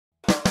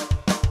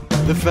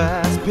The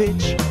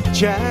Fastpitch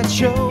Chat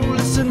Show.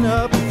 Listen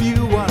up if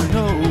you want to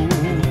know.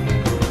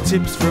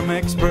 Tips from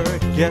expert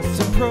guests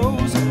and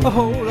pros. A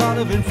whole lot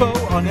of info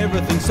on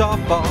everything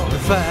softball. The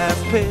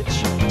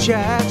Fastpitch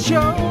Chat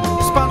Show.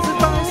 Sponsored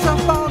by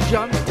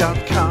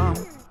softballjunk.com.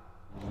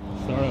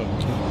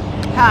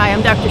 Hi,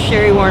 I'm Dr.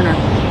 Sherry Werner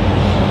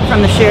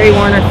from the Sherry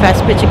Werner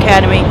Fastpitch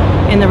Academy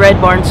in the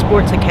Red Barn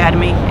Sports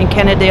Academy in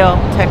Kennedale,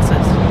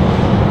 Texas.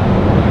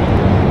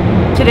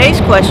 Today's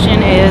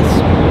question is,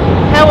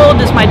 how old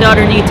does my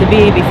daughter need to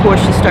be before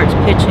she starts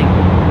pitching?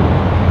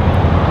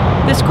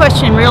 This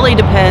question really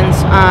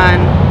depends on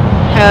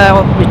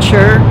how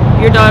mature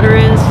your daughter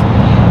is,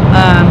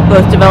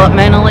 both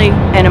developmentally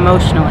and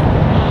emotionally.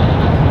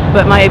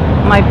 But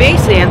my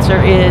base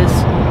answer is,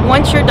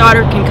 once your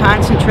daughter can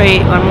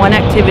concentrate on one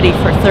activity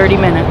for 30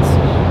 minutes,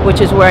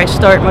 which is where I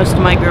start most of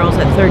my girls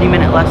at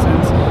 30-minute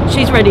lessons,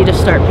 she's ready to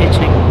start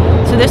pitching.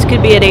 So this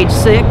could be at age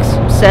 6,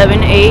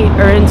 7, 8,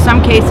 or in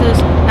some cases,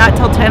 not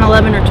till 10,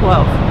 11, or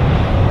 12.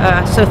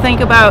 So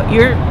think about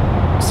your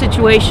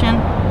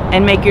situation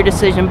and make your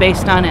decision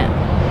based on it.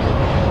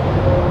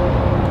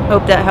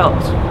 Hope that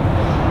helps.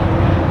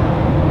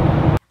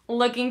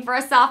 Looking for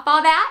a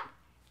softball bat?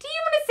 Do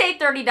you want to save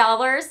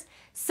 $30?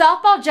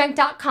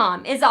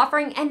 Softballjunk.com is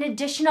offering an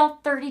additional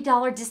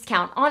 $30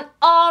 discount on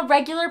all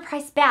regular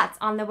price bats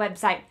on the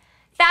website.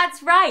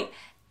 That's right,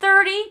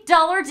 $30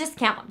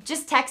 discount.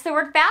 Just text the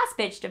word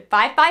Fastpitch to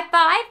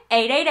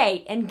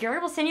 555-888 and Gary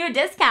will send you a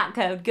discount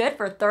code good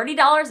for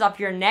 $30 off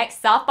your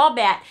next softball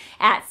bat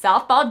at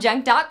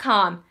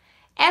softballjunk.com.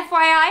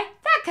 FYI,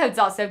 that code's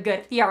also good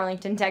at the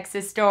Arlington,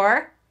 Texas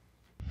store.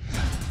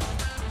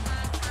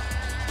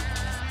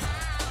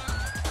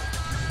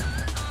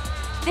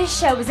 This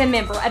show is a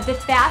member of the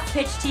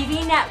Fastpitch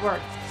TV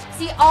network.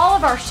 See all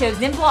of our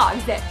shows and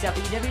blogs at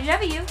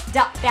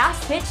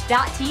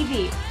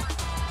www.fastpitch.tv.